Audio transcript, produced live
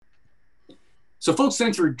So, folks,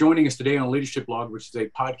 thanks for joining us today on Leadership Log, which is a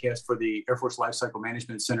podcast for the Air Force Lifecycle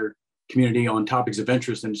Management Center community on topics of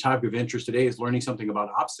interest. And the topic of interest today is learning something about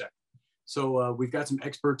OPSEC. So we've got some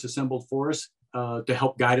experts assembled for us to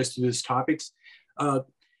help guide us through these topics.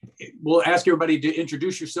 We'll ask everybody to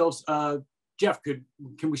introduce yourselves. Jeff,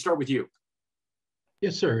 can we start with you?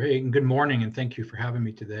 Yes, sir. Hey, good morning, and thank you for having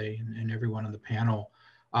me today and everyone on the panel.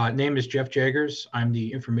 Name is Jeff Jaggers. I'm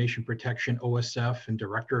the Information Protection OSF and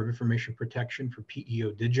Director of Information Protection for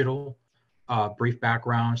PEO Digital. Brief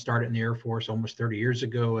background, started in the Air Force almost 30 years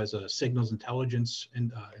ago as a signals intelligence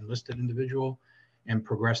and enlisted individual, and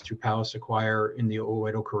progressed through Palace Acquire in the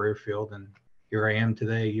OEDO career field. And here I am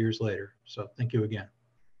today, years later. So thank you again.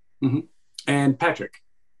 Mm-hmm. And Patrick.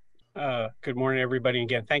 Good morning, everybody.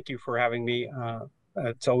 Again, thank you for having me.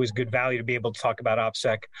 It's always good value to be able to talk about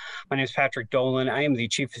OPSEC. My name is Patrick Dolan. I am the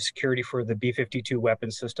Chief of Security for the B-52 weapon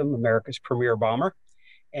system, America's premier bomber.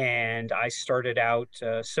 And I started out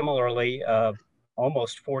similarly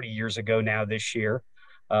almost 40 years ago now this year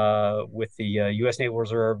with the U.S. Naval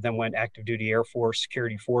Reserve, then went active duty Air Force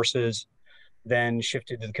Security Forces, then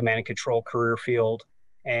shifted to the command and control career field.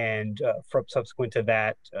 And from subsequent to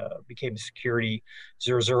that, became Security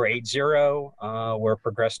 0080, where I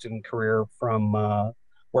progressed in career from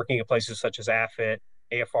working at places such as AFIT,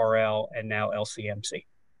 AFRL, and now LCMC.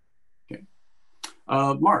 Okay.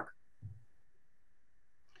 Mark.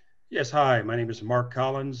 Yes, hi, my name is Mark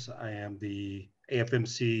Collins. I am the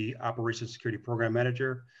AFMC Operations Security Program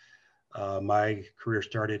Manager. My career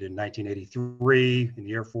started in 1983 in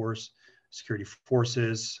the Air Force, Security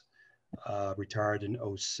Forces. Retired in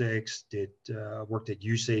 2006, worked at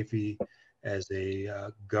USAFE as a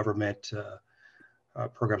government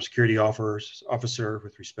program security officer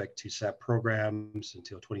with respect to SAP programs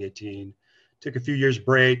until 2018. Took a few years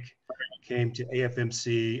break, came to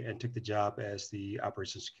AFMC and took the job as the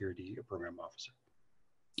Operations Security Program Officer.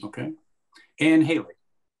 Okay. And Haley.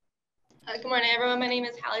 Good morning, everyone. My name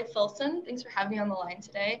is Hallie Filson. Thanks for having me on the line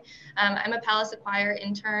today. I'm a Palace Acquire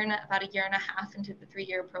intern about a year and a half into the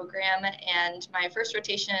 3-year program. And my first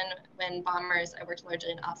rotation when bombers, I worked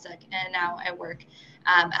largely in OPSEC, and now I work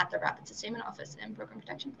at the Rapid Sustainment Office in Program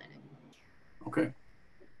Protection Planning. Okay.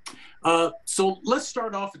 So let's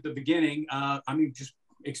start off at the beginning. Just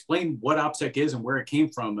explain what OPSEC is and where it came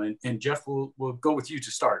from. And Jeff, we'll go with you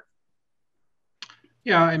to start.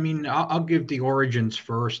 Yeah, I'll give the origins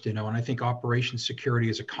first, and I think operations security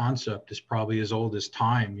as a concept is probably as old as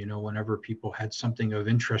time. Whenever people had something of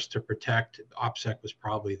interest to protect, OPSEC was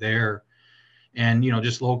probably there. And,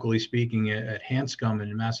 just locally speaking at Hanscom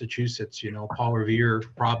in Massachusetts, Paul Revere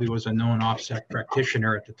probably was a known OPSEC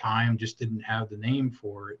practitioner at the time, just didn't have the name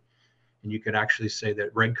for it. And you could actually say that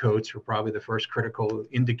redcoats were probably the first critical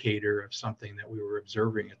indicator of something that we were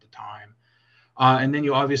observing at the time. And then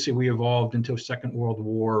we evolved into a Second World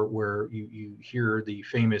War where you hear the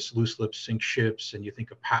famous loose lips sink ships, and you think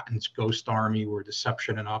of Patton's Ghost Army, where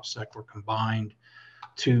deception and OPSEC were combined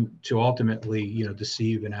to ultimately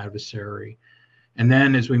deceive an adversary. And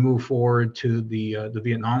then as we move forward to the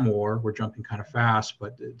Vietnam War, we're jumping kind of fast,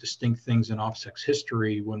 but the distinct things in OPSEC's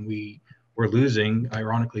history when we were losing,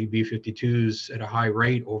 ironically, B-52s at a high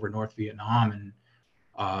rate over North Vietnam, and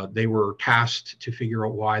they were tasked to figure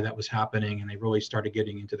out why that was happening, and they really started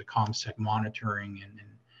getting into the ComSec monitoring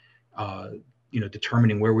and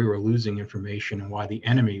determining where we were losing information and why the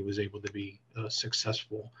enemy was able to be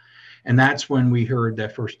successful. And that's when we heard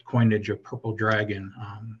that first coinage of Purple Dragon,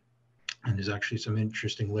 and there's actually some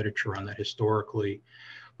interesting literature on that historically.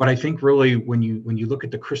 But I think really when you look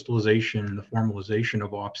at the crystallization and the formalization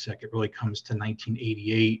of OPSEC, it really comes to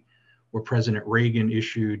 1988, where President Reagan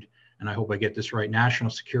issued, and I hope I get this right, National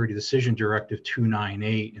Security Decision Directive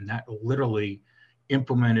 298, and that literally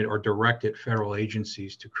implemented or directed federal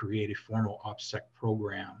agencies to create a formal OPSEC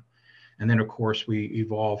program. And then, of course, we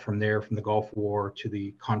evolved from there, from the Gulf War to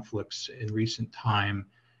the conflicts in recent time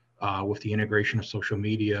with the integration of social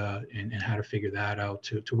media and how to figure that out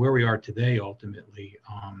to where we are today, ultimately,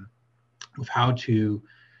 with how to,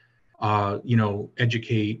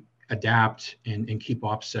 educate, adapt, and keep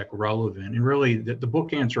OPSEC relevant. And really the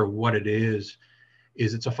book answer of what it is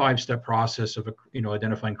it's a 5-step process of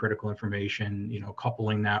identifying critical information,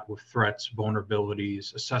 coupling that with threats,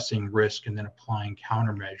 vulnerabilities, assessing risk, and then applying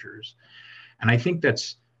countermeasures. And I think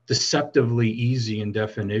that's deceptively easy in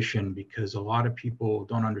definition, because a lot of people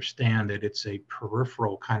don't understand that it's a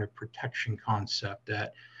peripheral kind of protection concept,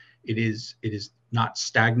 that it is not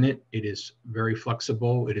stagnant. It is very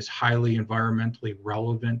flexible. It is highly environmentally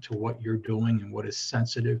relevant to what you're doing and what is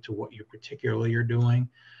sensitive to what you particularly are doing.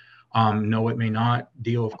 No, it may not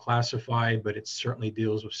deal with classified, but it certainly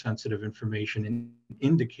deals with sensitive information and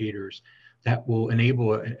indicators that will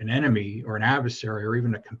enable an enemy or an adversary or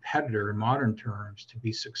even a competitor in modern terms to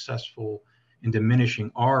be successful in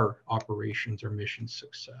diminishing our operations or mission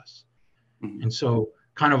success. Mm-hmm. And so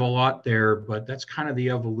kind of a lot there, but that's kind of the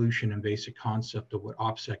evolution and basic concept of what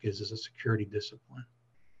OPSEC is as a security discipline.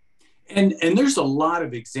 And there's a lot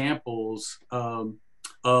of examples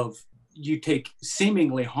of you take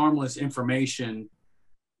seemingly harmless information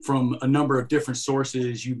from a number of different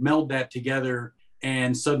sources, you meld that together,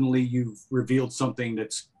 and suddenly you've revealed something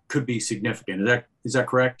that could be significant. Is that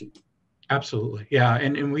correct? Absolutely. Yeah.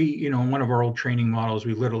 And we, you know, in one of our old training models,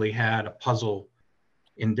 we literally had a puzzle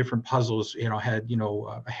in different puzzles, you know, had, you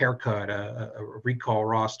know, a haircut, a recall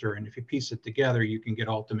roster. And if you piece it together, you can get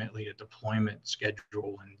ultimately a deployment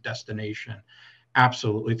schedule and destination.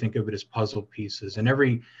 Absolutely think of it as puzzle pieces. And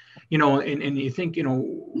every, you know, and you think, you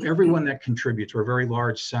know, everyone that contributes, we're a very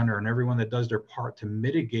large center, and everyone that does their part to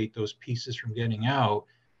mitigate those pieces from getting out,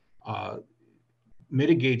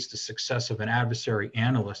 mitigates the success of an adversary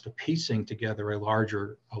analyst of piecing together a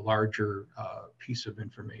larger piece of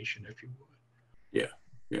information, if you would.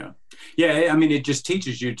 Yeah. I mean, it just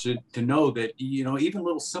teaches you to know that, you know, even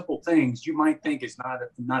little simple things you might think is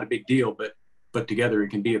not a big deal, but together it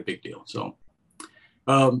can be a big deal. So,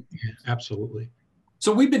 yeah, absolutely.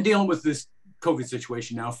 So we've been dealing with this COVID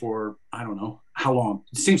situation now for, I don't know how long.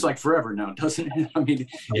 It seems like forever now, doesn't it? I mean,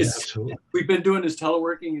 yeah, absolutely. We've been doing this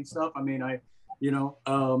teleworking and stuff. I mean, and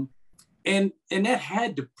that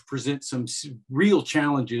had to present some real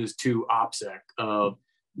challenges to OPSEC,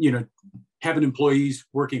 you know, having employees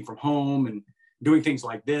working from home and doing things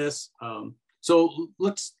like this. So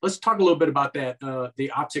let's talk a little bit about that, the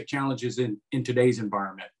OPSEC challenges in today's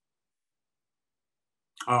environment.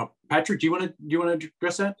 Patrick, do you want to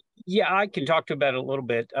address that? Yeah, I can talk about it a little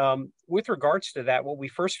bit. With regards to that, what we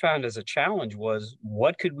first found as a challenge was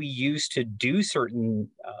what could we use to do certain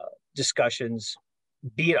discussions,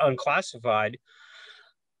 be it unclassified,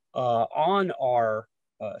 on our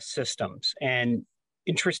systems. And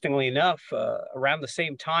interestingly enough, around the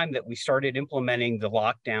same time that we started implementing the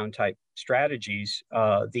lockdown type strategies,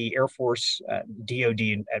 the Air Force, DoD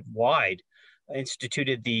at wide,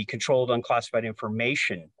 instituted the controlled unclassified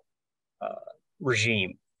information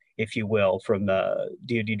regime, if you will, from the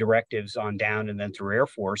DoD directives on down and then through Air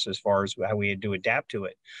Force as far as how we had to adapt to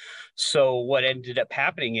it. So what ended up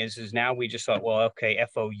happening is now we just thought, well, okay,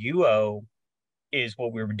 FOUO is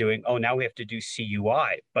what we were doing. Oh, now we have to do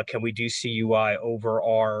CUI, but can we do CUI over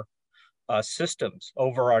our systems,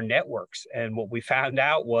 over our networks? And what we found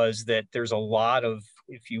out was that there's a lot of,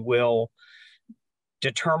 if you will,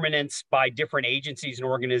 determinants by different agencies and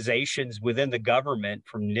organizations within the government,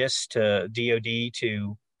 from NIST to DoD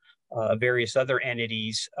to various other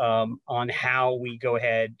entities, on how we go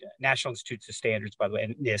ahead, National Institutes of Standards, by the way,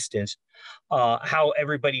 and NIST is, how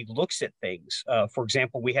everybody looks at things. For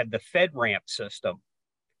example, we had the FedRAMP system.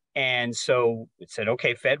 And so it said,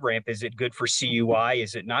 okay, FedRAMP, is it good for CUI?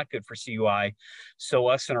 Is it not good for CUI? So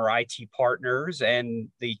us and our IT partners and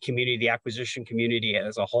the community, the acquisition community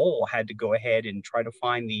as a whole, had to go ahead and try to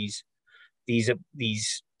find these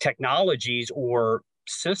technologies or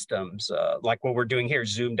systems, like what we're doing here,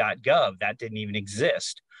 Zoom.gov, that didn't even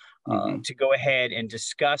exist, to go ahead and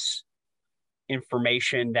discuss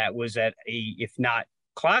information that was at a, if not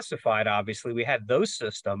classified, obviously, we had those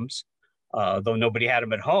systems, though nobody had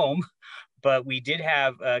them at home, but we did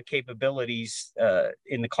have capabilities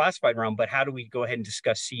in the classified realm. But how do we go ahead and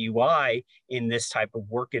discuss CUI in this type of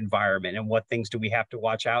work environment, and what things do we have to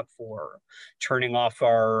watch out for? Turning off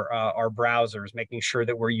our browsers, making sure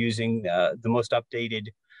that we're using the most updated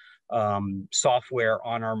software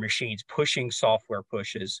on our machines, pushing software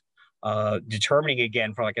pushes, determining,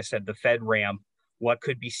 again, for, like I said, the FedRAMP, what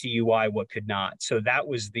could be CUI, what could not. So that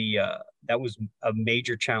was a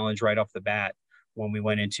major challenge right off the bat when we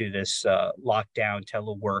went into this lockdown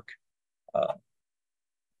telework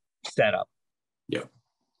setup. Yeah.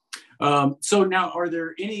 So now, are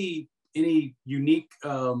there any unique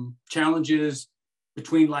challenges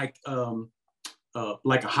between like a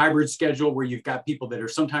hybrid schedule where you've got people that are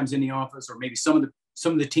sometimes in the office, or maybe some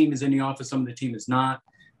of the team is in the office, some of the team is not,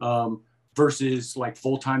 versus like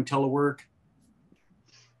full-time telework?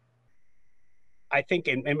 I think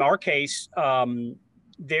in our case,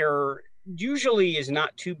 there usually is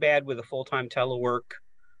not too bad with a full-time telework,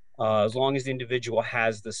 as long as the individual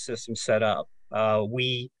has the system set up.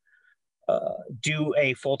 We do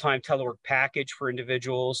a full-time telework package for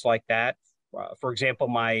individuals like that. For example,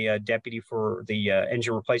 my deputy for the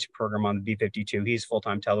engine replacement program on the B-52, he's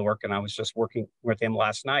full-time telework, and I was just working with him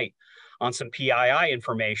last night on some PII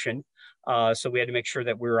information. So we had to make sure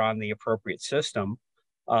that we were on the appropriate system.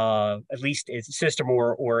 at least it's system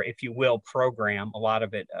or if you will, program. A lot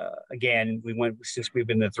of it, again, since we've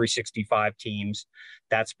been the 365 teams,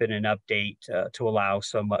 that's been an update to allow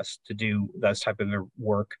some of us to do those type of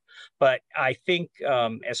work. But I think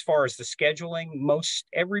as far as the scheduling, most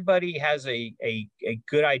everybody has a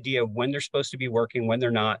good idea of when they're supposed to be working, when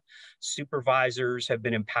they're not. Supervisors have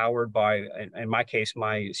been empowered by, in my case,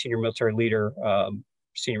 my senior material leader,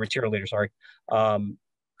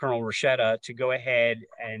 Colonel Rochetta, to go ahead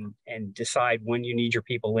and decide when you need your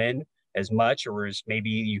people in as much, or as maybe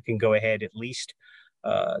you can go ahead at least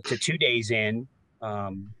to 2 days in,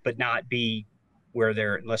 but not be where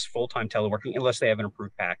they're unless full-time teleworking, unless they have an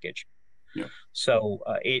approved package. Yeah. So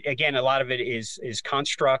again, a lot of it is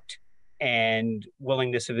construct and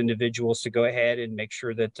willingness of individuals to go ahead and make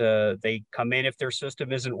sure that they come in if their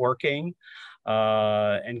system isn't working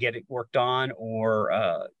and get it worked on,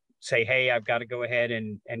 or say, hey, I've got to go ahead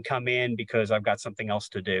and come in because I've got something else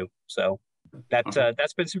to do. So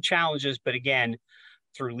that's been some challenges, but again,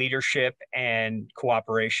 through leadership and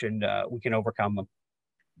cooperation, we can overcome them.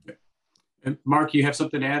 And Mark, you have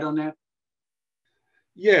something to add on that?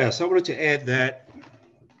 Yes, I wanted to add that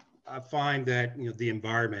I find that the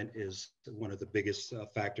environment is one of the biggest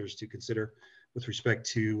factors to consider with respect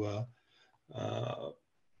to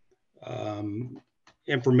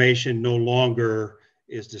information no longer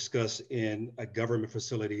is discussed in a government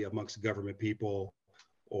facility amongst government people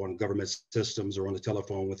or on government systems or on the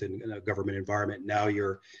telephone within a government environment. Now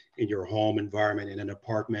you're in your home environment, in an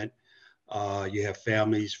apartment. You have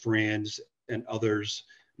families, friends, and others,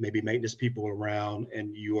 maybe maintenance people around,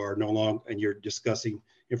 and you are no longer, and you're discussing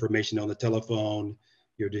information on the telephone,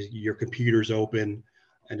 your computer's open,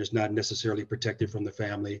 and it's not necessarily protected from the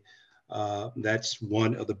family. That's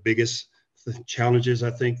one of the biggest challenges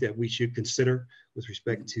I think that we should consider with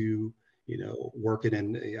respect to working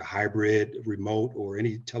in a hybrid, remote, or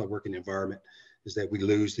any teleworking environment, is that we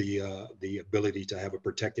lose the ability to have a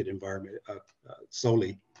protected environment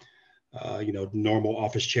solely. Normal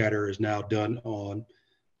office chatter is now done on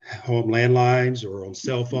home landlines or on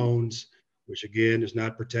cell phones, which again is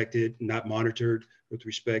not protected, not monitored with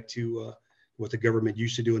respect to what the government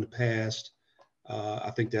used to do in the past.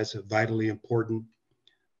 I think that's vitally important.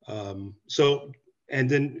 And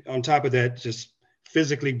then on top of that, just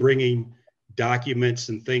physically bringing documents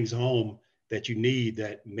and things home that you need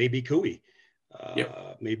that may be CUI,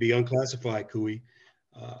 may be unclassified CUI,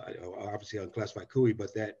 obviously unclassified CUI,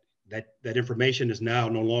 but that information is now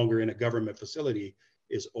no longer in a government facility,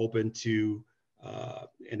 is open to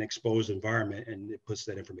an exposed environment, and it puts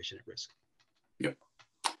that information at risk. Yep.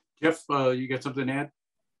 Jeff, you got something to add?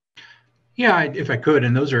 Yeah, if I could,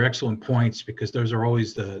 and those are excellent points, because those are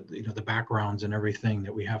always the backgrounds and everything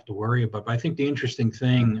that we have to worry about. But I think the interesting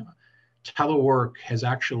thing, telework has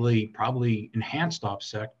actually probably enhanced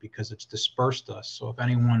OPSEC because it's dispersed us. So if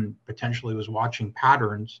anyone potentially was watching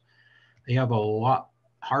patterns, they have a lot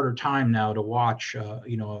harder time now to watch,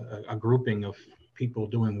 a grouping of people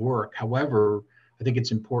doing work. However, I think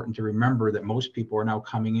it's important to remember that most people are now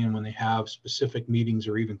coming in when they have specific meetings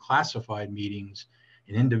or even classified meetings.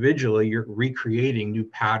 And individually, you're recreating new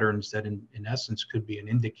patterns that in essence could be an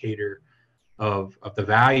indicator of the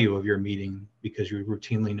value of your meeting, because you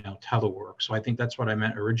routinely now telework. So I think that's what I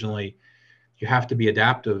meant originally. You have to be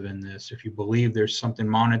adaptive in this. If you believe there's something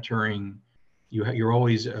monitoring, you're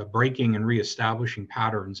always breaking and reestablishing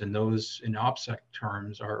patterns, and those in OPSEC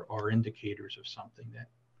terms are indicators of something that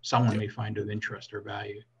someone may find of interest or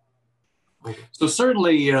value. So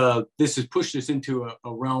certainly this has pushed us into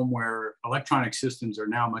a realm where electronic systems are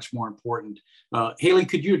now much more important. Haley,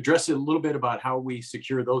 could you address it a little bit about how we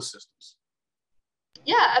secure those systems?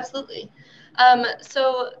 Yeah, absolutely.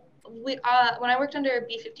 So when I worked under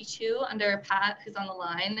B52, under Pat, who's on the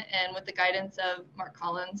line, and with the guidance of Mark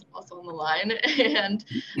Collins, also on the line, and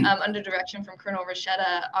under direction from Colonel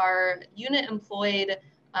Rochetta, our unit employed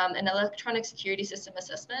an electronic security system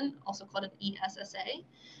assessment, also called an ESSA.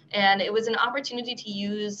 And it was an opportunity to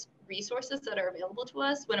use resources that are available to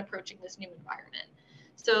us when approaching this new environment.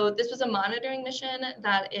 So this was a monitoring mission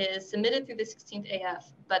that is submitted through the 16th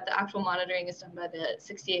AF, but the actual monitoring is done by the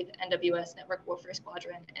 68th NWS Network Warfare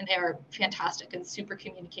Squadron, and they are fantastic and super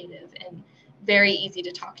communicative and very easy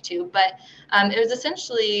to talk to. But it was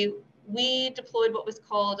essentially we deployed what was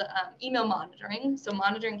called email monitoring, so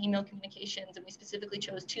monitoring email communications, and we specifically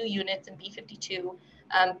chose 2 units in B52,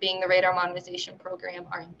 being the Radar Modernization Program,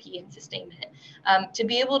 RMP, and sustainment, to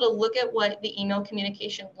be able to look at what the email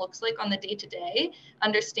communication looks like on the day-to-day,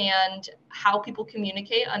 understand how people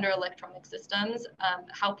communicate under electronic systems,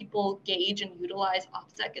 how people gauge and utilize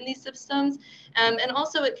OPSEC in these systems, and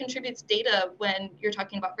also it contributes data when you're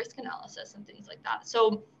talking about risk analysis and things like that.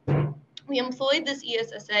 So we employed this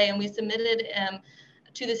ESSA and we submitted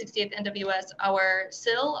to the 68th NWS our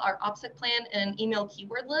SIL, our OPSEC plan, and an email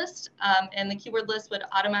keyword list. And the keyword list would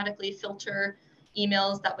automatically filter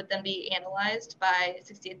emails that would then be analyzed by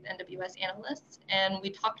 68th NWS analysts. And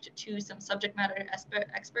we talked to some subject matter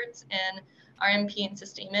experts in RMP and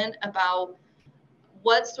sustainment about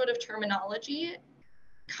what sort of terminology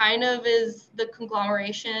kind of is the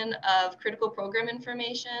conglomeration of critical program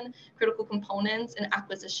information, critical components, and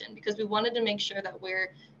acquisition, because we wanted to make sure that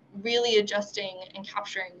we're really adjusting and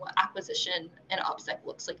capturing what acquisition and OPSEC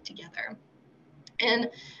looks like together. And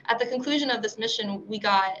at the conclusion of this mission, we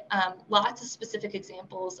got lots of specific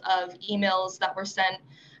examples of emails that were sent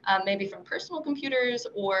maybe from personal computers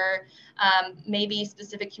or maybe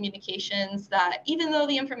specific communications that even though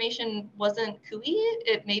the information wasn't CUI,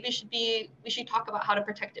 it maybe should be, we should talk about how to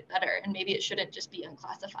protect it better, and maybe it shouldn't just be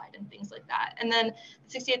unclassified and things like that. And then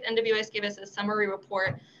the 68th NWS gave us a summary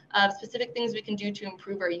report of specific things we can do to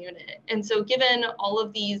improve our unit. And so given all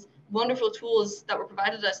of these wonderful tools that were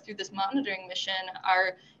provided us through this monitoring mission,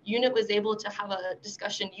 our unit was able to have a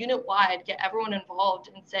discussion unit-wide, get everyone involved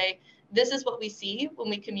and say, this is what we see when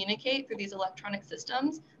we communicate through these electronic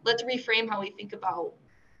systems. Let's reframe how we think about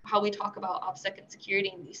how we talk about OPSEC and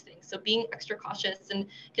security in these things. So being extra cautious and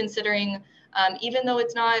considering, even though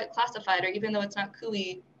it's not classified or even though it's not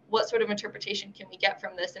CUI, what sort of interpretation can we get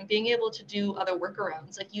from this, and being able to do other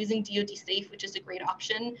workarounds, like using DoD Safe, which is a great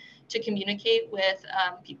option to communicate with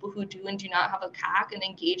people who do and do not have a CAC, and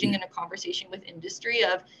engaging in a conversation with industry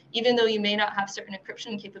of, even though you may not have certain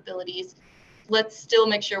encryption capabilities, let's still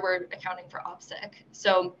make sure we're accounting for OPSEC.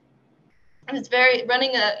 So it's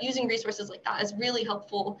using resources like that is really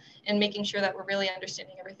helpful in making sure that we're really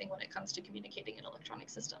understanding everything when it comes to communicating in electronic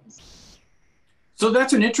systems. So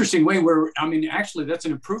that's an interesting way where, I mean, actually that's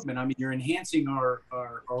an improvement. I mean, you're enhancing our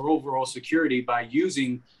overall security by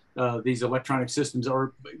using these electronic systems,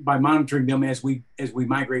 or by monitoring them as we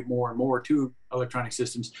migrate more and more to electronic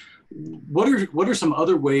systems. What are some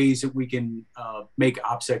other ways that we can make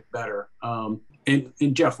OPSEC better?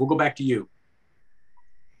 And Jeff, we'll go back to you.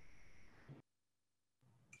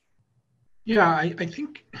 Yeah, I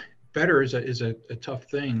think better is a tough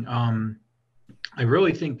thing. I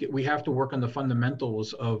really think we have to work on the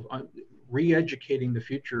fundamentals of re-educating the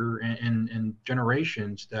future and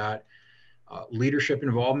generations that leadership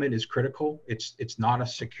involvement is critical. It's not a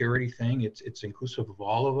security thing. It's inclusive of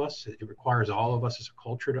all of us. It requires all of us as a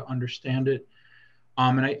culture to understand it.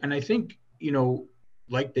 And I think, you know,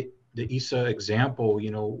 like the ESA example,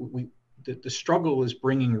 you know, the struggle is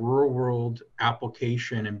bringing real world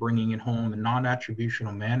application and bringing it home in a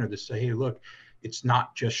non-attributional manner to say, hey, look, it's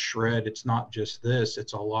not just shred, it's not just this,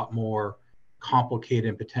 it's a lot more complicated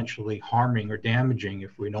and potentially harming or damaging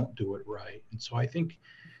if we don't do it right. And so I think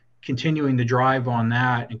continuing to drive on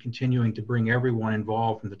that and continuing to bring everyone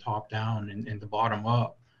involved from the top down and the bottom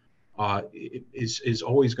up is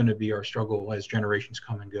always going to be our struggle as generations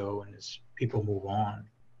come and go and as people move on.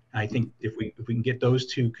 And I think if we can get those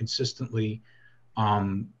two consistently,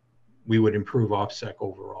 we would improve OPSEC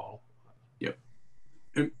overall. Yep.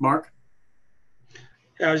 And Mark?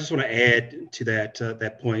 I just want to add to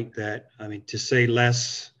that point that, I mean, to say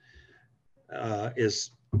less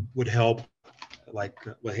would help, like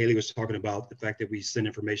what Haley was talking about, the fact that we send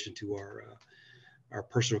information to our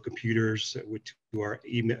personal computers, to our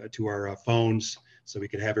email, to our phones, so we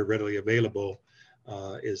can have it readily available,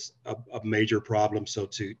 is a major problem. So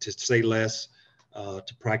to say less,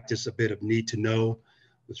 to practice a bit of need to know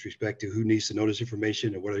with respect to who needs to know this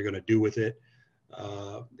information and what they're going to do with it.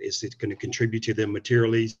 Is it going to contribute to them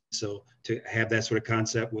materially? So to have that sort of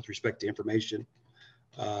concept with respect to information,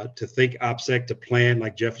 to think OPSEC, to plan,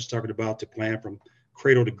 like Jeff was talking about, to plan from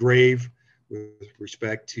cradle to grave with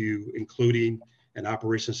respect to including an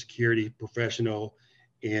operations security professional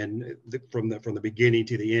from the beginning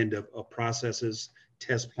to the end of processes,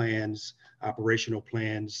 test plans, operational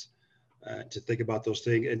plans, to think about those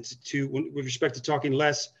things. And with respect to talking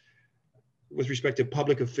less, with respect to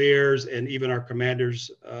public affairs and even our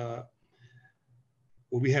commanders,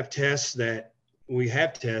 when we have tests, do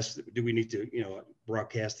we need to, you know,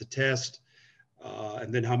 broadcast the test?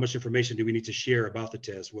 And then how much information do we need to share about the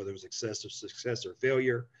test, whether it was success or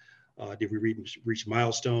failure? Did we reach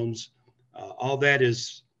milestones? All that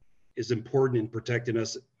is important in protecting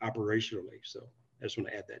us operationally. So I just want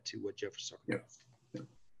to add that to what Jeff was talking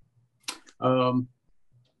about.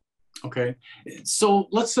 Okay, so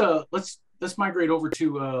let's migrate over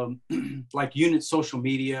to like unit social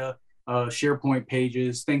media, SharePoint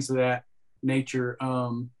pages, things of that nature.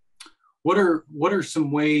 What are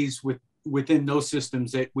some ways within those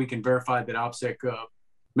systems that we can verify that OPSEC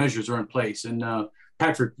measures are in place? And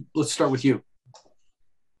Patrick, let's start with you.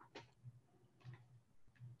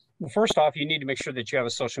 Well, first off, you need to make sure that you have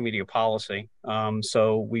a social media policy.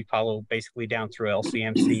 So we follow basically down through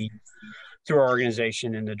LCMC, through our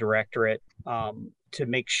organization and the directorate, to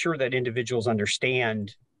make sure that individuals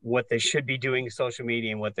understand what they should be doing in social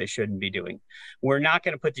media and what they shouldn't be doing. We're not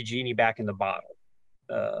going to put the genie back in the bottle.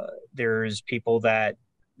 There's people that,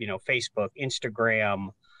 Facebook, Instagram,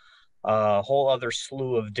 a whole other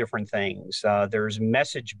slew of different things. There's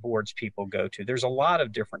message boards people go to. There's a lot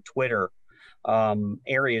of different Twitter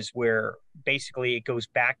areas where basically it goes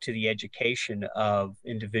back to the education of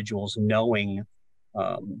individuals knowing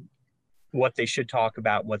what they should talk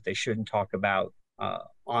about, what they shouldn't talk about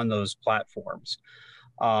on those platforms.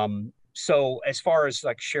 So as far as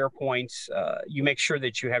like SharePoints, you make sure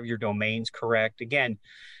that you have your domains correct. Again,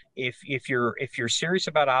 if you're serious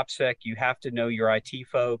about OPSEC, you have to know your IT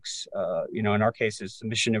folks. In our case, it's the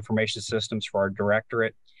Mission Information Systems for our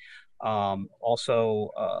directorate.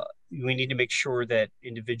 Also, we need to make sure that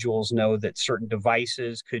individuals know that certain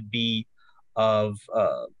devices could be of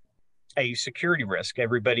a security risk.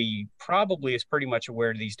 Everybody probably is pretty much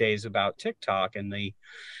aware these days about TikTok and the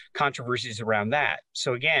controversies around that.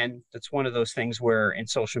 So again, that's one of those things where in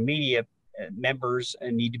social media, members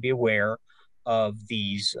need to be aware of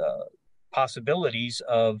these possibilities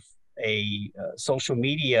of a social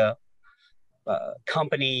media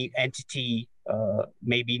company, entity,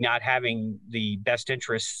 maybe not having the best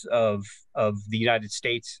interests of the United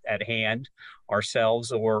States at hand,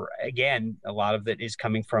 ourselves, or again, a lot of it is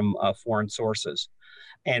coming from foreign sources.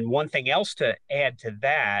 And one thing else to add to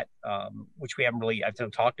that, which we haven't really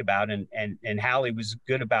talked about, and Hallie was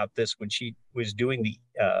good about this when she was doing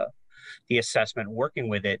the assessment, working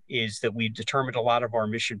with it, is that we've determined a lot of our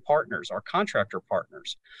mission partners, our contractor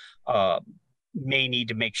partners, may need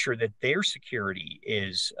to make sure that their security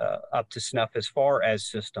is up to snuff as far as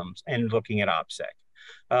systems and looking at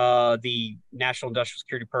OPSEC. The National Industrial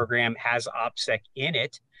Security Program has OPSEC in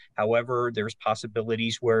it. However, there's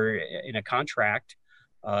possibilities where in a contract,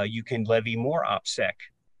 you can levy more OPSEC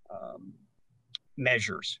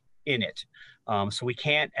measures in it. So we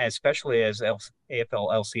can't, especially as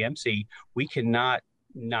AFL-LCMC, we cannot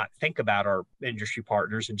not think about our industry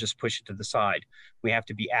partners and just push it to the side. We have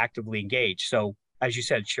to be actively engaged. So as you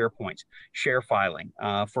said, SharePoints, share filing.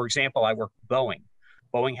 For example, I work with Boeing.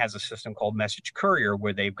 Boeing has a system called Message Courier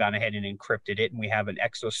where they've gone ahead and encrypted it. And we have an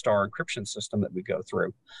ExoStar encryption system that we go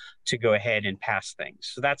through to go ahead and pass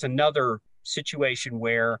things. So that's another situation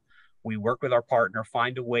where we work with our partner,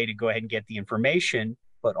 find a way to go ahead and get the information,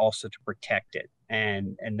 but also to protect it.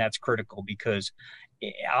 And that's critical because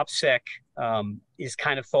OPSEC is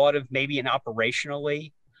kind of thought of maybe in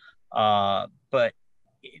operationally, but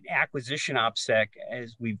in acquisition OPSEC,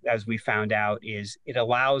 as we found out, is it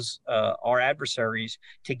allows our adversaries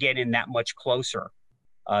to get in that much closer,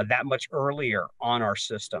 that much earlier on our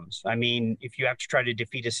systems. I mean, if you have to try to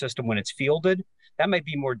defeat a system when it's fielded, that might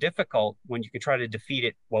be more difficult when you can try to defeat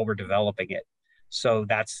it while we're developing it. So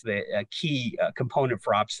that's the key component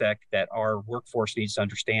for OPSEC that our workforce needs to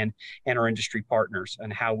understand, and our industry partners,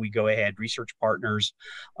 and how we go ahead, research partners,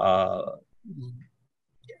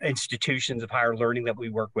 institutions of higher learning that we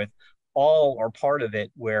work with, all are part of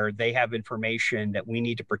it, where they have information that we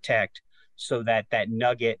need to protect, so that that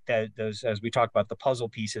nugget, that those, as we talk about, the puzzle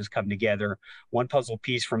pieces come together. One puzzle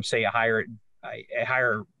piece from, say, a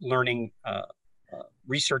higher learning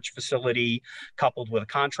research facility, coupled with a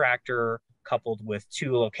contractor, coupled with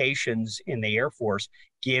 2 locations in the Air Force,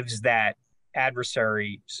 gives that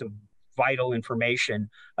adversary some vital information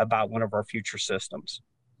about one of our future systems.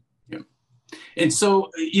 Yeah. And so,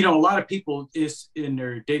 a lot of people is in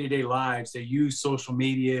their day-to-day lives, they use social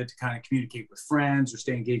media to kind of communicate with friends or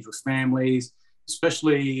stay engaged with families,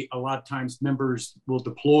 especially a lot of times members will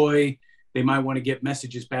deploy. They might want to get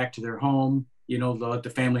messages back to their home, they'll let the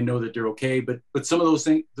family know that they're okay. But some of those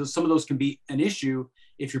things, some of those can be an issue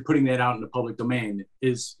if you're putting that out in the public domain.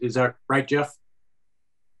 Is that right, Jeff?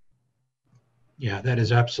 Yeah, that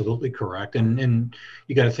is absolutely correct. And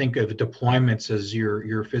you got to think of deployments as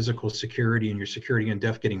your physical security and your security in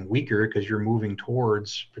depth getting weaker because you're moving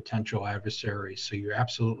towards potential adversaries. So you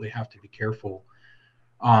absolutely have to be careful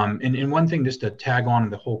And one thing, just to tag on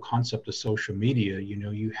the whole concept of social media,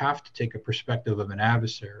 you have to take a perspective of an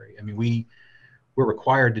adversary. I mean, we're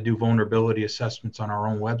required to do vulnerability assessments on our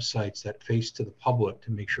own websites that face to the public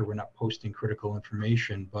to make sure we're not posting critical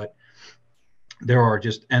information. But there are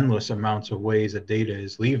just endless amounts of ways that data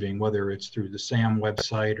is leaving, whether it's through the SAM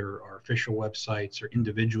website or our official websites or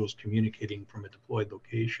individuals communicating from a deployed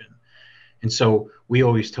location. And so we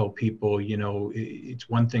always tell people, it's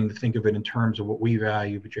one thing to think of it in terms of what we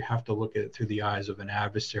value, but you have to look at it through the eyes of an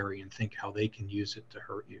adversary and think how they can use it to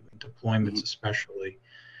hurt you, and deployments especially,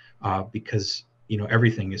 because,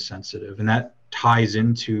 everything is sensitive. And that ties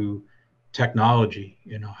into technology.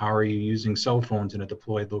 How are you using cell phones in a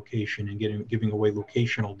deployed location and giving away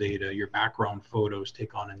locational data? Your background photos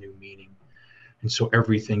take on a new meaning. And so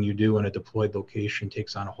everything you do in a deployed location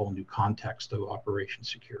takes on a whole new context of operation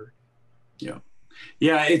security. Yeah.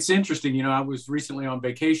 Yeah, it's interesting. I was recently on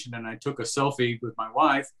vacation and I took a selfie with my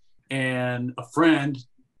wife, and a friend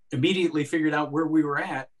immediately figured out where we were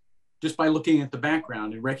at just by looking at the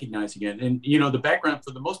background and recognizing it. And, the background for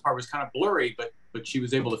the most part was kind of blurry, but she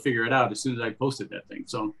was able to figure it out as soon as I posted that thing.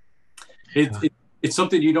 So it's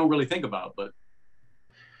something you don't really think about, but.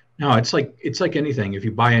 No, it's like anything. If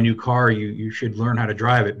you buy a new car, you should learn how to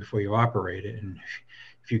drive it before you operate it. And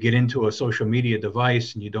if you get into a social media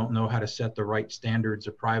device and you don't know how to set the right standards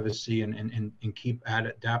of privacy and keep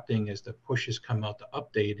adapting as the pushes come out to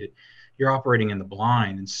update it, you're operating in the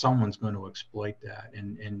blind, and someone's going to exploit that.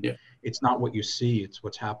 And yeah. It's not what you see, it's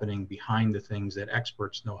what's happening behind the things that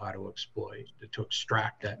experts know how to exploit, to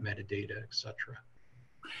extract that metadata, etc.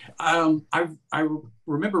 I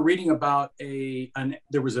remember reading about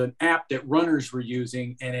there was an app that runners were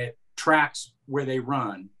using, and it tracks where they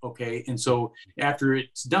run. Okay. And so after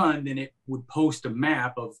it's done, then it would post a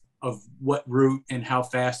map of what route and how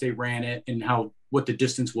fast they ran it and what the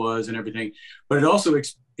distance was and everything. But it also,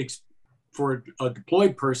 for a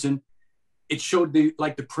deployed person, it showed the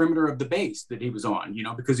perimeter of the base that he was on,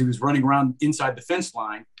 because he was running around inside the fence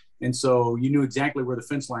line. And so you knew exactly where the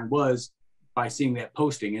fence line was by seeing that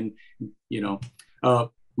posting. And,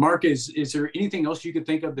 Mark, is there anything else you could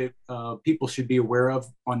think of that people should be aware of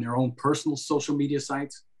on their own personal social media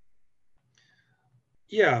sites?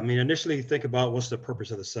 Yeah, I mean, initially think about what's the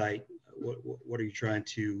purpose of the site. What are you trying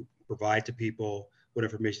to provide to people? What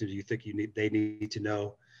information do you think they need to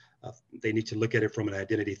know? They need to look at it from an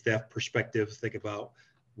identity theft perspective. Think about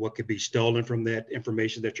what could be stolen from that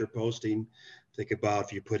information that you're posting. Think about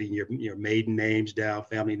if you're putting your maiden names down,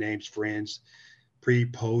 family names, friends,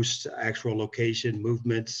 pre-post actual location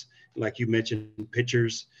movements, like you mentioned,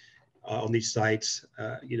 pictures on these sites.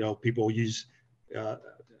 People use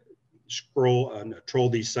troll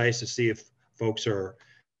these sites to see if folks are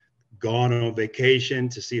gone on vacation,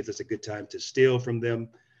 to see if it's a good time to steal from them.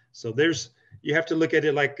 So you have to look at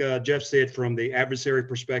it, like Jeff said, from the adversary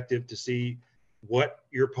perspective, to see what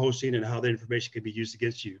you're posting and how that information can be used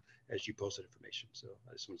against you as you post that information. So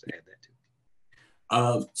I just wanted to add that too.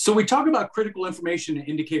 So we talk about critical information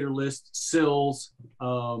indicator lists, SILs.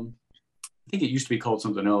 I think it used to be called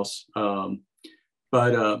something else.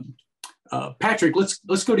 Patrick,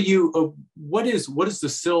 let's go to you. What is the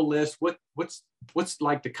SIL list? What's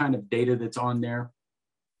like the kind of data that's on there?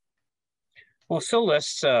 Well, SIL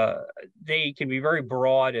lists, they can be very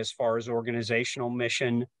broad as far as organizational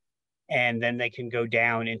mission, and then they can go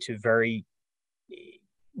down into very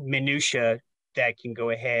minutia that can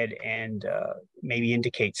go ahead and maybe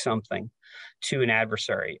indicate something to an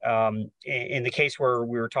adversary. In the case where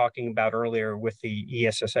we were talking about earlier with the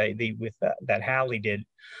ESSA, that Hallie did,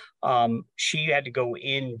 she had to go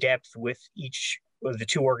in depth with each of the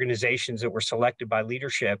two organizations that were selected by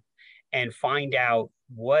leadership and find out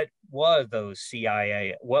what was those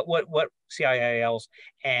what CIALs,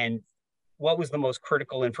 and what was the most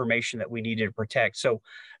critical information that we needed to protect. So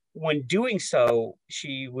when doing so,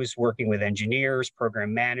 she was working with engineers,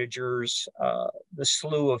 program managers, the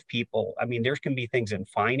slew of people. I mean, there can be things in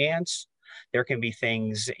finance, there can be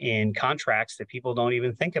things in contracts that people don't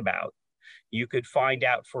even think about. You could find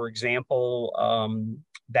out, for example,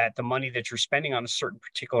 that the money that you're spending on a certain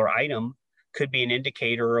particular item could be an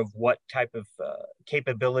indicator of what type of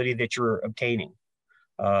capability that you're obtaining.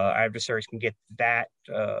 Adversaries can get that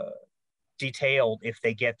detailed. If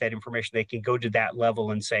they get that information, they can go to that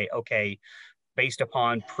level and say, okay, based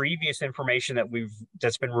upon previous information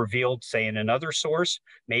that's been revealed, say in another source,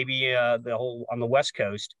 maybe on the West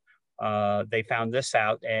Coast, they found this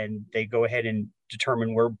out, and they go ahead and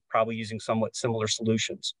determine we're probably using somewhat similar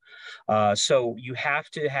solutions. So you have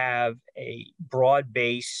to have a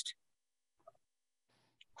broad-based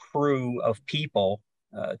crew of people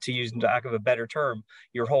to use lack of a better term,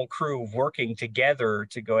 your whole crew working together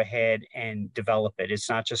to go ahead and develop it. It's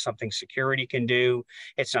not just something security can do.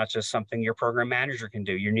 It's not just something your program manager can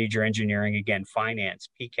do. You need your engineering, again, finance,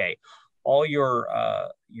 PK, all your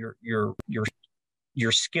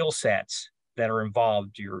skill sets that are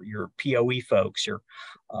involved, your POE folks, your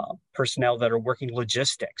personnel that are working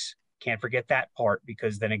logistics. Can't forget that part,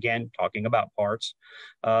 because then again, talking about parts,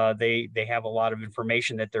 they have a lot of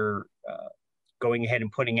information that they're going ahead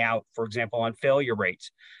and putting out, for example, on failure rates,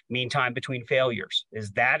 mean time between failures. Is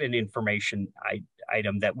that an information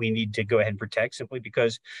item that we need to go ahead and protect, simply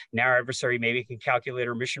because now our adversary maybe can calculate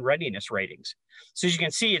our mission readiness ratings? So as you can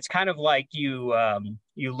see, it's kind of like you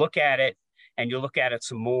look at it and you look at it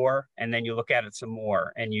some more, and then you look at it some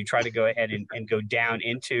more, and you try to go ahead and go down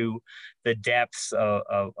into the depths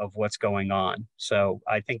of what's going on. So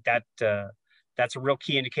I think that that's a real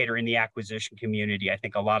key indicator in the acquisition community. I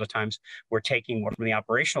think a lot of times we're taking more from the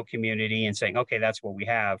operational community and saying, okay, that's what we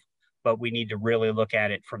have, but we need to really look at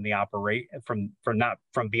it from the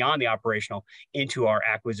from beyond the operational into our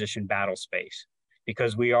acquisition battle space,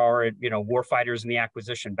 because we are, war fighters in the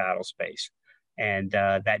acquisition battle space. And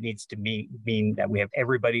that needs to mean that we have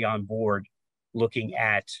everybody on board looking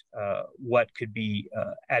at what could be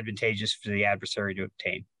advantageous for the adversary to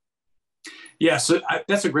obtain. Yeah, so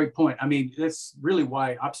that's a great point. I mean, that's really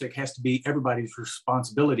why OPSEC has to be everybody's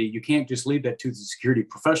responsibility. You can't just leave that to the security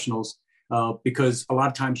professionals, because a lot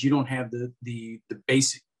of times you don't have the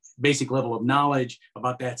basic level of knowledge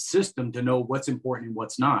about that system to know what's important and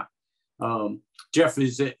what's not. Jeff,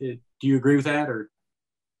 do you agree with that, or?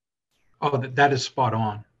 Oh, that is spot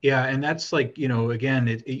on. Yeah, and that's like,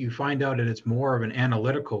 again, you find out that it's more of an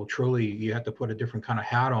analytical. Truly, you have to put a different kind of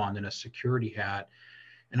hat on than a security hat.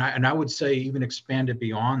 And I would say even expand it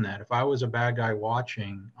beyond that. If I was a bad guy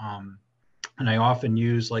watching, and I often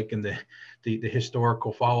use, like, in the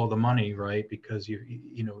historical follow the money, right? Because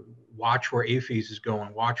you watch where AFES is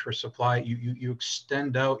going, watch where supply. You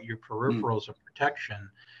extend out your peripherals of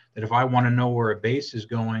protection. That if I want to know where a base is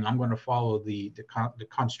going, I'm going to follow the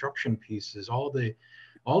construction pieces, all the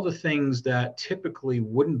things that typically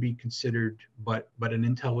wouldn't be considered, but an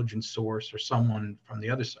intelligence source or someone from the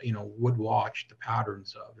other side, would watch the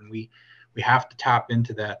patterns of. And we have to tap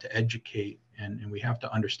into that to educate, and we have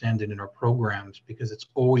to understand it in our programs, because it's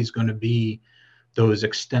always going to be those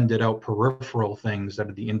extended out peripheral things that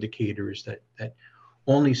are the indicators that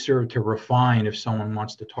only serve to refine if someone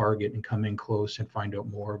wants to target and come in close and find out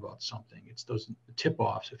more about something. It's those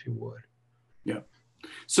tip-offs, if you would. Yeah.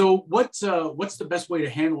 So what's the best way to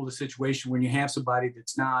handle the situation when you have somebody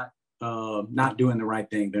that's not doing the right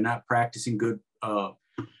thing? They're not practicing good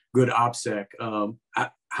OPSEC.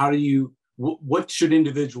 What should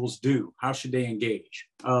individuals do? How should they engage?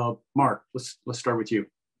 Mark, let's start with you.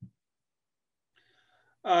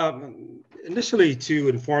 Initially, to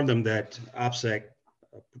inform them that OPSEC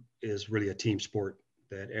is really a team sport,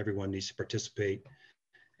 that everyone needs to participate,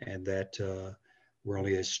 and that we're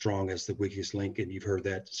only as strong as the weakest link. And you've heard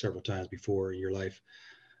that several times before in your life.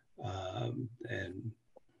 And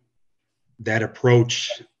that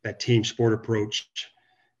approach, that team sport approach,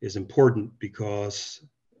 is important, because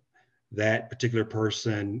that particular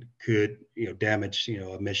person could, damage,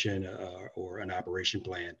 a mission or an operation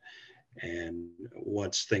plan. And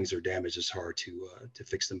once things are damaged, it's hard to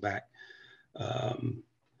fix them back.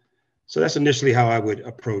 So that's initially how I would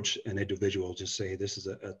approach an individual. Just say, this is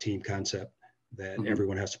a team concept that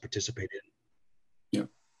everyone has to participate in. Yeah.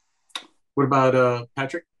 What about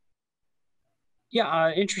Patrick?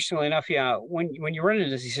 Yeah, interestingly enough, when you run into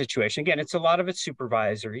this situation, again, a lot of it's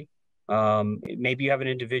supervisory. Maybe you have an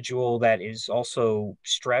individual that is also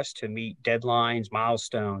stressed to meet deadlines,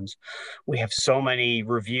 milestones. We have so many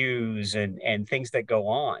reviews and things that go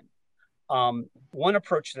on. One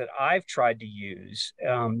approach that I've tried to use,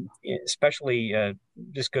 especially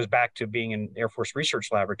this goes back to being an Air Force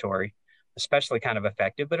Research Laboratory, especially kind of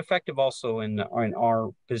effective, but effective also in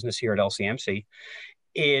our business here at LCMC,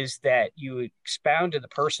 is that you expound to the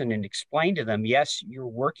person and explain to them, yes, you're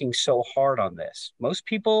working so hard on this. Most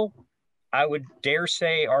people, I would dare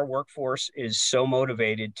say, our workforce is so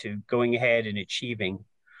motivated to going ahead and achieving,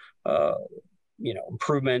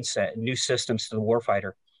 improvements, new systems to the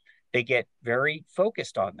warfighter. They get very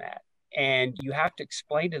focused on that. And you have to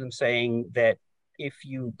explain to them, saying that if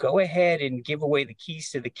you go ahead and give away the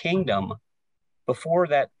keys to the kingdom before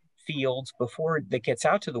that gets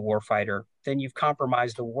out to the warfighter, then you've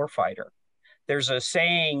compromised the warfighter. There's a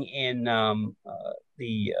saying in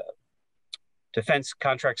the Defense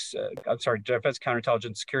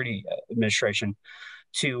Counterintelligence Security Administration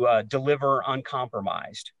to deliver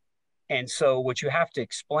uncompromised. And so what you have to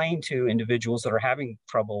explain to individuals that are having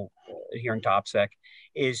trouble adhering to OPSEC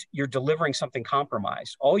is you're delivering something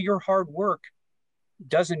compromised. All your hard work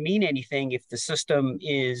doesn't mean anything if the system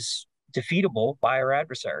is defeatable by our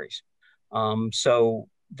adversaries. So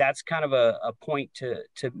that's kind of a point to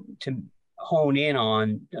hone in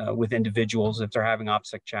on with individuals if they're having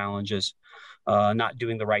OPSEC challenges, not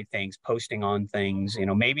doing the right things, posting on things.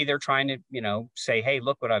 Maybe they're trying to, say, hey,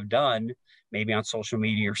 look what I've done, maybe on social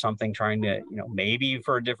media or something, trying to, maybe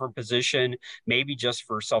for a different position, maybe just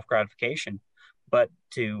for self-gratification, but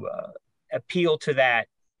to appeal to that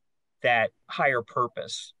higher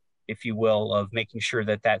purpose, if you will, of making sure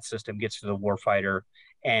that system gets to the warfighter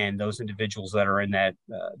and those individuals that are in that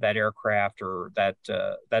aircraft or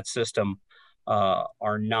that system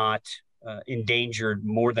are not endangered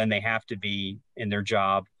more than they have to be in their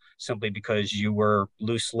job simply because you were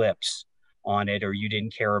loose lips on it or you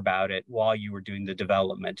didn't care about it while you were doing the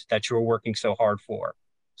development that you were working so hard for.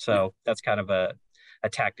 So that's kind of a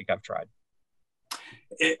tactic I've tried.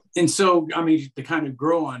 And so, I mean, to kind of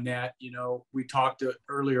grow on that, we talked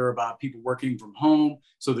earlier about people working from home.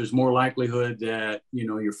 So there's more likelihood that,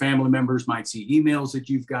 your family members might see emails that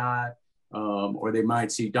you've got, or they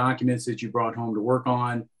might see documents that you brought home to work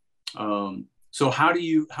on. So how do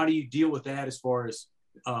you deal with that as far as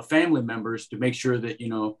family members to make sure that,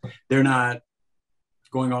 they're not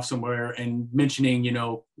going off somewhere and mentioning,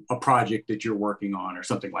 a project that you're working on or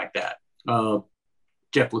something like that?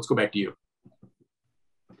 Jeff, let's go back to you.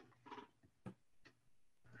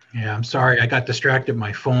 Yeah, I'm sorry. I got distracted.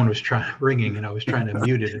 My phone was ringing and I was trying to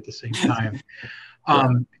mute it at the same time.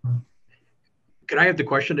 Could I have the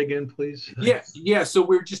question again, please? Yeah. So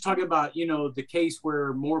we're just talking about, the case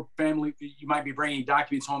where more family, you might be bringing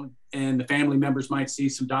documents home and the family members might see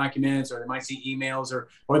some documents or they might see emails or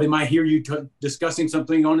they might hear you discussing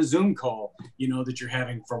something on a Zoom call, that you're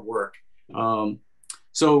having from work.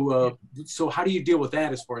 So how do you deal with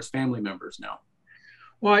that as far as family members now?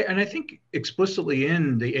 Well, and I think explicitly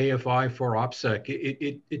in the AFI for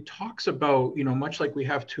OPSEC, it talks about, much like we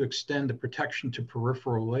have to extend the protection to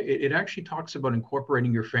peripheral, it actually talks about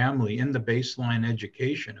incorporating your family in the baseline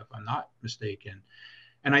education, if I'm not mistaken.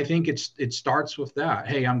 And I think it starts with that.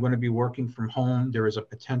 Hey, I'm going to be working from home. There is a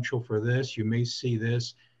potential for this. You may see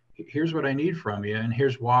this. Here's what I need from you. And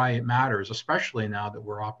here's why it matters, especially now that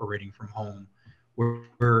we're operating from home,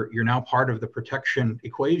 where you're now part of the protection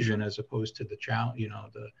equation as opposed to the challenge,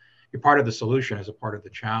 you're part of the solution as a part of the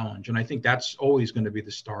challenge. And I think that's always going to be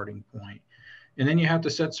the starting point. And then you have to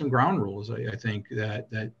set some ground rules. I think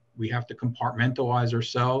that we have to compartmentalize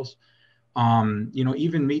ourselves.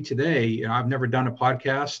 Even me today, I've never done a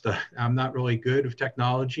podcast. I'm not really good with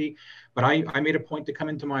technology, but I made a point to come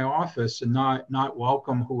into my office and not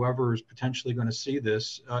welcome whoever is potentially going to see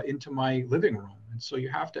this into my living room. And so you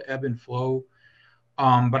have to ebb and flow.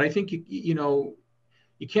 But I think,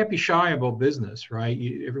 you can't be shy about business, right?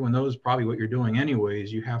 Everyone knows probably what you're doing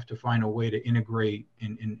anyways. You have to find a way to integrate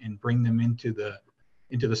and bring them into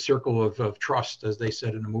the circle of trust, as they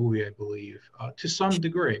said in a movie, I believe, to some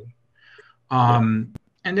degree. And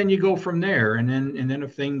then you go from there. And then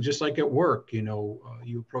if things, just like at work, you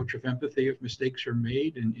approach with empathy if mistakes are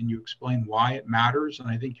made and you explain why it matters. And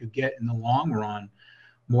I think you get in the long run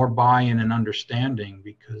more buy-in and understanding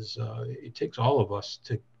because it takes all of us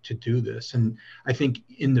to do this. And I think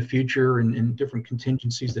in the future and in different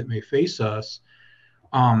contingencies that may face us,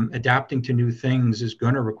 adapting to new things is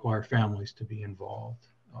going to require families to be involved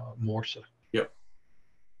more so. Yep.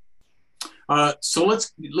 So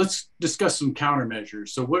let's discuss some countermeasures.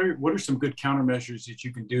 So what are some good countermeasures that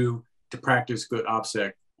you can do to practice good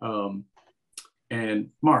OPSEC? And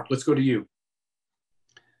Mark, let's go to you.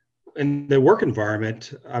 In the work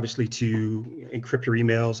environment, obviously, to encrypt your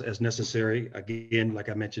emails as necessary. Again, like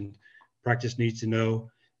I mentioned, practice needs to know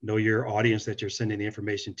your audience that you're sending the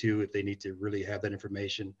information to, if they need to really have that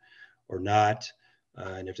information or not,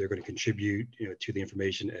 and if they're going to contribute, to the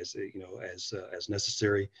information as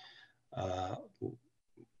necessary.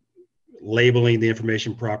 Labeling the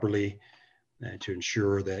information properly to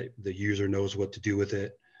ensure that the user knows what to do with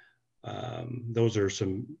it. Those are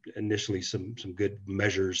initially some good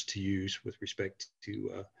measures to use with respect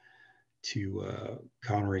to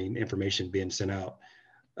countering information being sent out.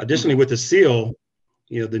 Additionally, with the seal,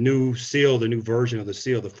 the new version of the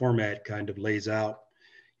seal, the format kind of lays out,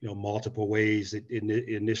 multiple ways. It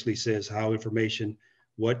initially says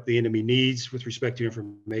what the enemy needs with respect to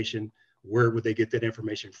information, where would they get that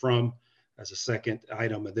information from as a second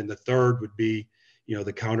item, and then the third would be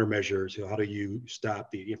the countermeasures. How do you stop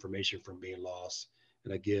the information from being lost?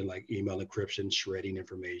 And again, like email encryption, shredding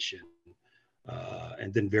information,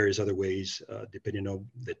 and then various other ways, depending on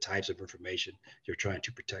the types of information you're trying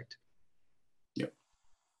to protect. Yep.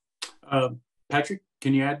 Patrick,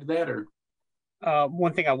 can you add to that? Or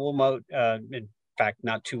one thing I will note, in fact,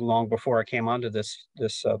 not too long before I came onto this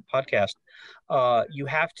podcast, you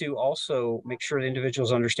have to also make sure the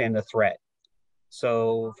individuals understand the threat.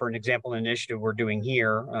 So, for an example, an initiative we're doing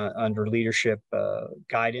here under leadership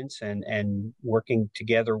guidance and working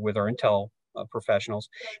together with our intel professionals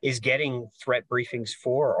is getting threat briefings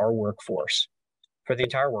for our workforce, for the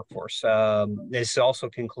entire workforce. This also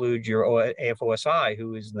concludes your AFOSI,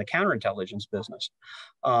 who is in the counterintelligence business,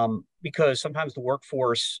 because sometimes the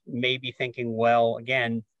workforce may be thinking, well,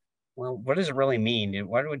 again, what does it really mean?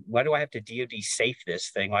 Why do I have to DoD safe this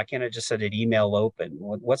thing? Why can't I just set an email open?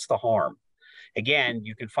 What's the harm? Again,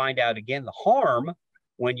 you can find out, again, the harm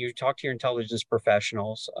when you talk to your intelligence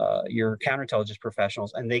professionals, your counterintelligence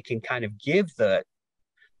professionals, and they can kind of give that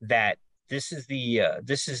this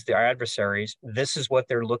is our adversaries, this is what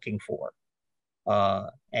they're looking for,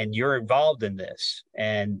 and you're involved in this.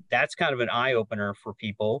 And that's kind of an eye-opener for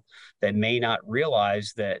people that may not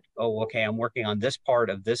realize that, oh, okay, I'm working on this part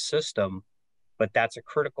of this system, but that's a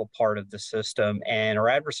critical part of the system. And our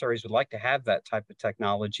adversaries would like to have that type of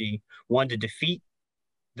technology, one, to defeat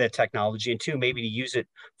the technology, and two, maybe to use it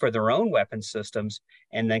for their own weapon systems,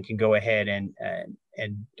 and then can go ahead and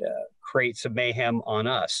create some mayhem on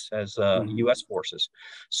us as U.S. forces.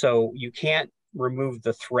 So you can't remove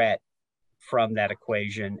the threat from that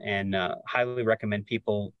equation, and highly recommend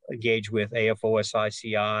people engage with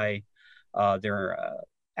AFOSI-CI, their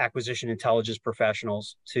acquisition intelligence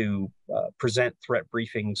professionals, to present threat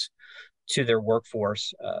briefings to their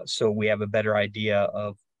workforce, so we have a better idea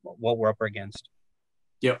of what we're up against.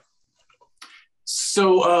 Yep.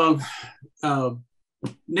 So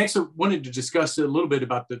next, I wanted to discuss a little bit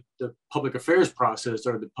about the public affairs process,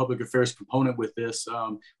 or the public affairs component with this,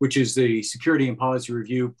 which is the security and policy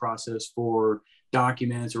review process for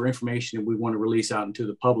documents or information that we want to release out into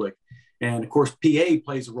the public. And of course, PA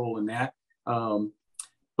plays a role in that.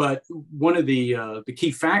 But one of the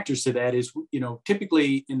key factors to that is,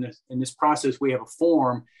 typically in this process, we have a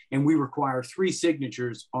form, and we require 3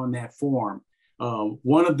 signatures on that form.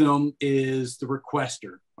 One of them is the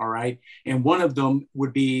requester, all right? And one of them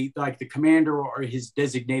would be like the commander or his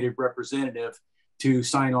designated representative to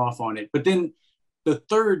sign off on it. But then the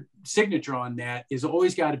third signature on that is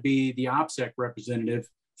always got to be the OPSEC representative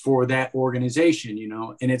for that organization,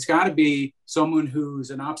 and it's got to be someone who's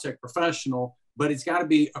an OPSEC professional, but it's got to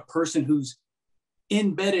be a person who's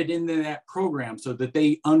embedded into that program so that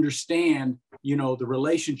they understand, the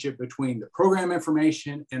relationship between the program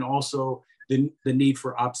information and also the need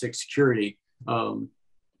for OPSEC security.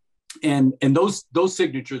 And those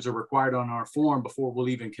signatures are required on our form before we'll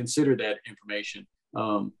even consider that information.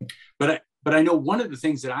 But I know one of the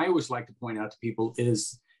things that I always like to point out to people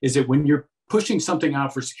is that when you're pushing something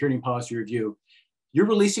out for security and policy review, you're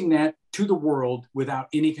releasing that to the world without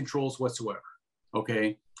any controls whatsoever.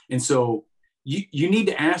 Okay. And so you need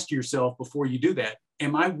to ask yourself before you do that,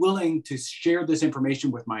 am I willing to share this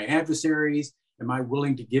information with my adversaries? Am I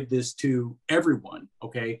willing to give this to everyone?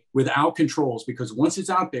 Okay. Without controls, because once it's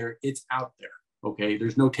out there, it's out there. Okay.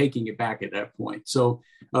 There's no taking it back at that point. So,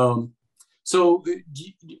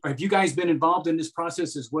 have you guys been involved in this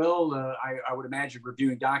process as well? I would imagine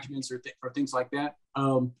reviewing documents or things like that.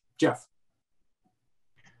 Jeff.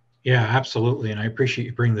 Yeah, absolutely. And I appreciate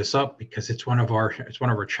you bringing this up, because it's one of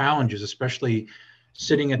our challenges, especially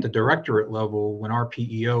sitting at the directorate level. When our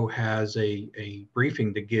PEO has a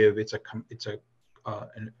briefing to give, it's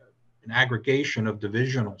an aggregation of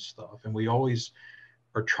divisional stuff. And we always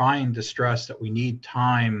are trying to stress that we need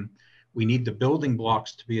time. We need the building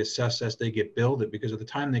blocks to be assessed as they get built, because at the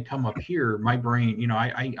time they come up here, my brain,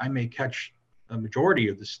 I may catch the majority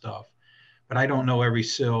of the stuff, but I don't know every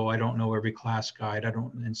SIL, I don't know every class guide,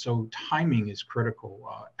 and so timing is critical.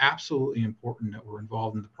 Absolutely important that we're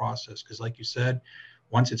involved in the process, because like you said,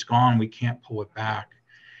 once it's gone, we can't pull it back.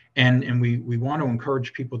 And we want to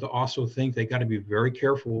encourage people to also think they got to be very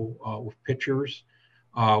careful with pictures.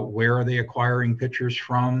 Where are they acquiring pictures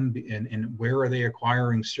from, and where are they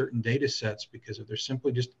acquiring certain data sets? Because if they're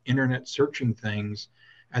simply just internet searching things,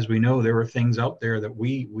 as we know, there are things out there that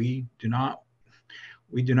we do not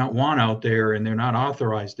want out there, and they're not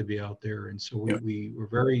authorized to be out there. And so we're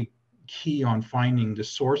very key on finding the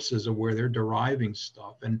sources of where they're deriving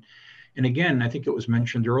stuff. And again, I think it was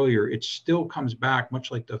mentioned earlier, it still comes back,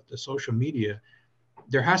 much like the social media.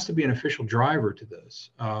 There has to be an official driver to this,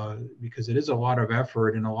 because it is a lot of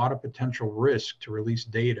effort and a lot of potential risk to release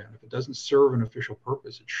data. And if it doesn't serve an official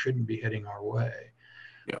purpose, it shouldn't be heading our way.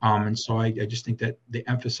 Yeah. And so I just think that they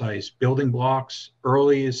emphasize building blocks,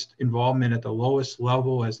 earliest involvement at the lowest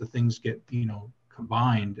level as the things get,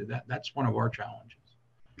 combined. That's one of our challenges.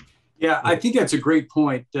 Yeah, I think that's a great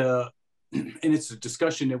point. And it's a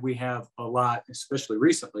discussion that we have a lot, especially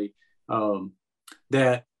recently,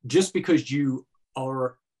 that just because you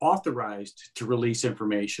are authorized to release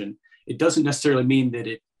information, it doesn't necessarily mean that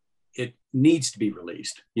it needs to be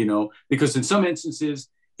released, because in some instances,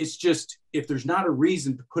 it's just, if there's not a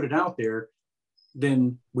reason to put it out there,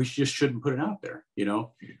 then we just shouldn't put it out there,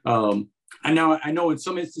 I know in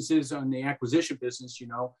some instances on the acquisition business,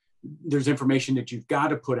 there's information that you've got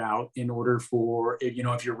to put out in order for,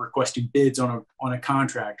 if you're requesting bids on a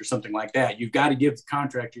contract or something like that, you've got to give the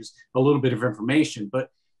contractors a little bit of information, but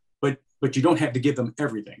you don't have to give them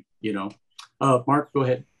everything, Mark, go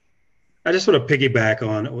ahead. I just want to piggyback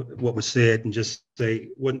on what was said and just say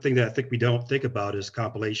one thing that I think we don't think about is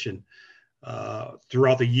compilation.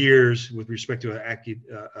 Throughout the years, with respect to an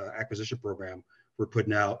acquisition program, we're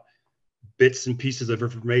putting out bits and pieces of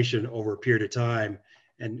information over a period of time,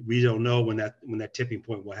 and we don't know when that tipping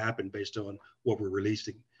point will happen based on what we're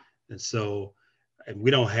releasing. And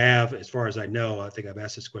we don't have, as far as I know, I think I've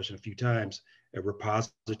asked this question a few times, a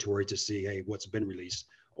repository to see, hey, what's been released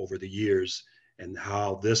over the years and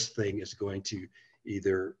how this thing is going to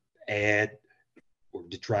either add or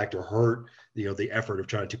detract or hurt, the effort of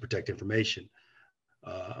trying to protect information.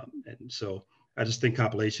 And so I just think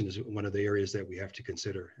compilation is one of the areas that we have to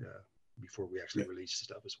consider before we actually release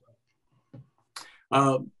stuff as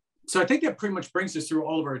well. So I think that pretty much brings us through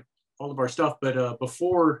all of our stuff. But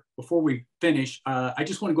before we finish, I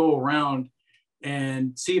just want to go around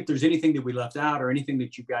and see if there's anything that we left out or anything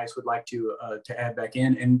that you guys would like to add back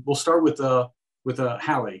in. And we'll start with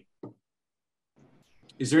Hallie.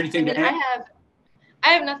 Is there anything to add?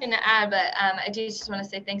 I have nothing to add, but I do just want to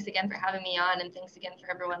say thanks again for having me on, and thanks again for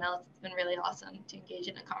everyone else. It's been really awesome to engage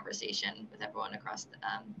in a conversation with everyone across the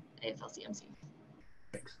AFL-CMC.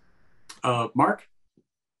 Thanks. Mark?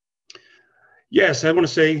 Yes, I want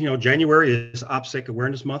to say, January is OPSEC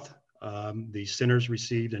Awareness Month. The centers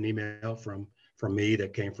received an email from me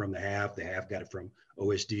that came from the HAV. The HAV got it from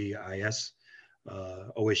OSDIS,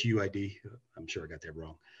 OSUID. I'm sure I got that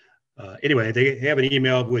wrong. Anyway, they have an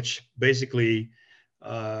email which basically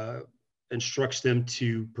instructs them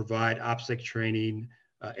to provide OPSEC training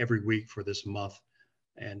every week for this month.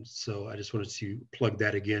 And so I just wanted to plug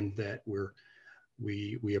that again, that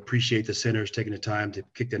we appreciate the centers taking the time to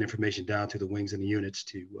kick that information down to the wings and the units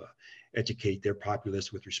to educate their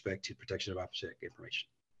populace with respect to protection of OPSEC information.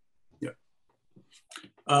 Yeah.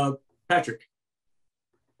 Patrick.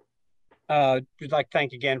 We'd like to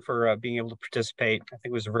thank again for being able to participate. I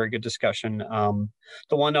think it was a very good discussion. The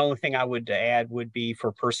only thing I would add would be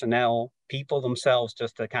for personnel, people themselves,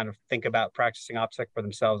 just to kind of think about practicing OPSEC for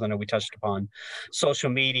themselves. I know we touched upon social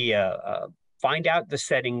media. Find out the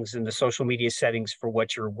settings and the social media settings for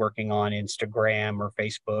what you're working on, Instagram or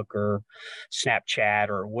Facebook or Snapchat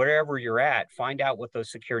or wherever you're at. Find out what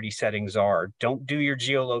those security settings are. Don't do your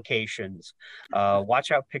geolocations.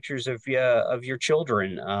 Watch out pictures of your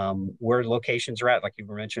children, where locations are at, like you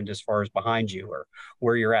mentioned, as far as behind you or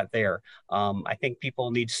where you're at there. I think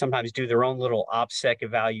people need to sometimes do their own little OPSEC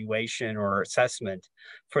evaluation or assessment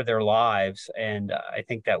for their lives. And I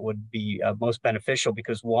think that would be most beneficial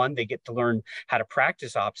because, one, they get to learn how to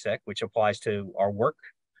practice OPSEC, which applies to our work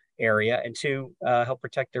area, and two, help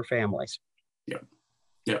protect their families.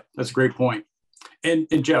 Yeah, that's a great point. And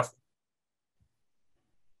Jeff.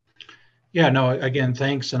 Yeah, no, again,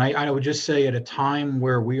 thanks. And I would just say, at a time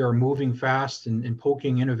where we are moving fast and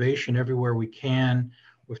poking innovation everywhere we can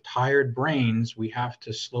with tired brains, we have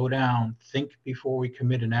to slow down, think before we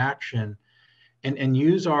commit an action, and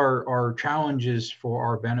use our challenges for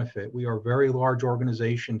our benefit. We are very large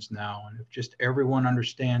organizations now, and if just everyone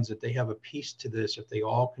understands that they have a piece to this, if they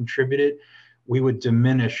all contributed, we would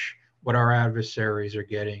diminish what our adversaries are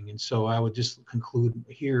getting. And so I would just conclude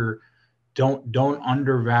here, don't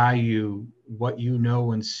undervalue what you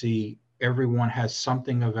know and see. Everyone has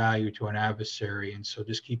something of value to an adversary, and so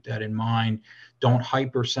just keep that in mind. Don't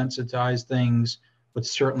hypersensitize things, but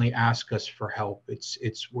certainly ask us for help.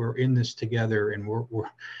 We're in this together, and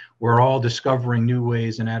we're all discovering new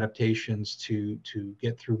ways and adaptations to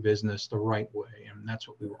get through business the right way, and that's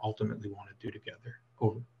what we ultimately want to do together.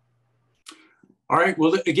 Over. All right.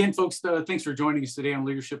 Well, again, folks, thanks for joining us today on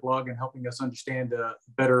Leadership Log and helping us understand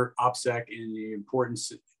better OPSEC and the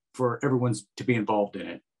importance for everyone to be involved in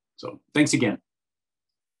it. So thanks again.